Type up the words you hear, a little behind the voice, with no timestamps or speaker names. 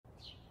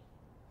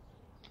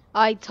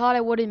I thought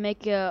I wouldn't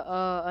make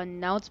a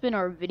announcement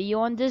or a video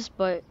on this,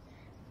 but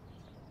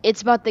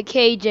it's about the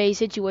KJ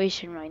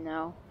situation right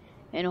now.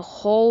 And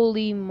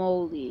holy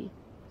moly,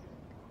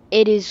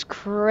 it is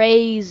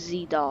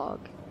crazy,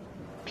 dog.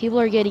 People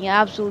are getting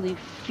absolutely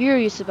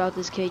furious about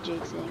this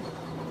KJ thing.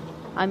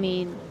 I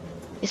mean,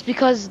 it's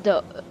because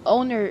the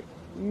owner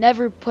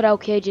never put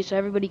out KJ, so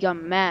everybody got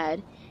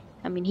mad.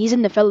 I mean, he's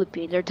in the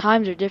Philippines. Their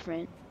times are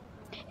different.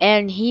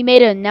 And he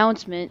made an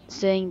announcement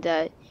saying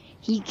that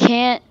he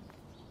can't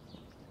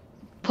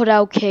put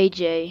out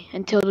KJ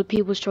until the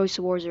People's Choice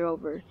Awards are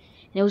over.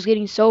 And it was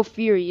getting so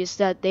furious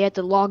that they had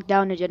to lock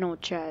down the general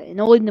chat, and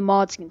only the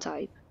mods can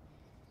type.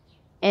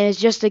 And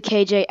it's just a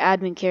KJ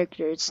admin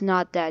character. It's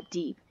not that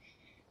deep.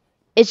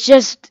 It's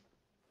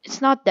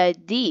not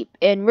that deep.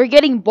 And we're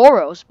getting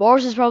Boros.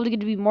 Boros is probably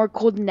going to be more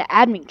cool than the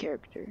admin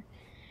character.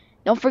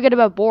 Don't forget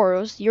about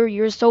Boros.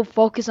 You're so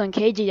focused on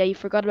KJ that you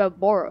forgot about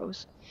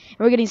Boros. And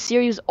we're getting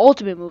serious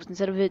ultimate moves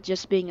instead of it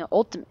just being an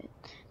ultimate.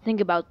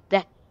 Think about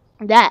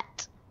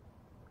that.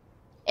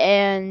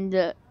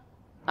 And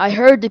I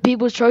heard the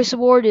People's Choice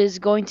Award is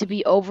going to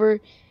be over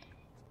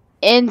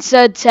in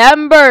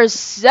September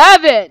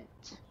 7th.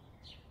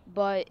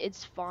 But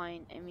it's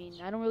fine. I mean,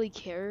 I don't really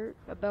care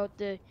about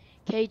the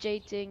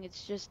KJ thing.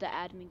 It's just the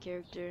admin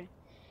character.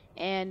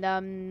 And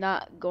I'm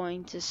not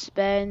going to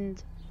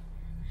spend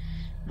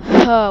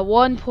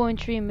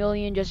 1.3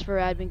 million just for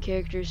admin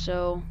character.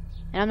 So,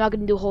 and I'm not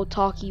going to do a whole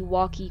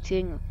talkie-walkie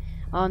thing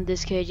on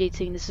this KJ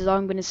thing. This is all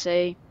I'm going to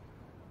say.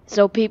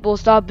 So people,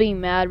 stop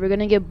being mad. We're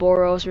gonna get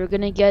Boros. We're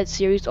gonna get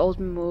serious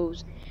ultimate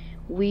moves.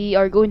 We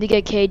are going to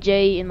get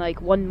KJ in like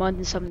 1 month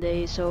and some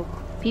days. So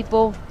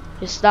people,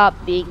 just stop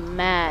being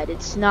mad.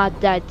 It's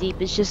not that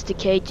deep. It's just the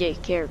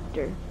KJ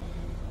character.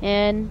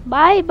 And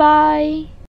bye bye.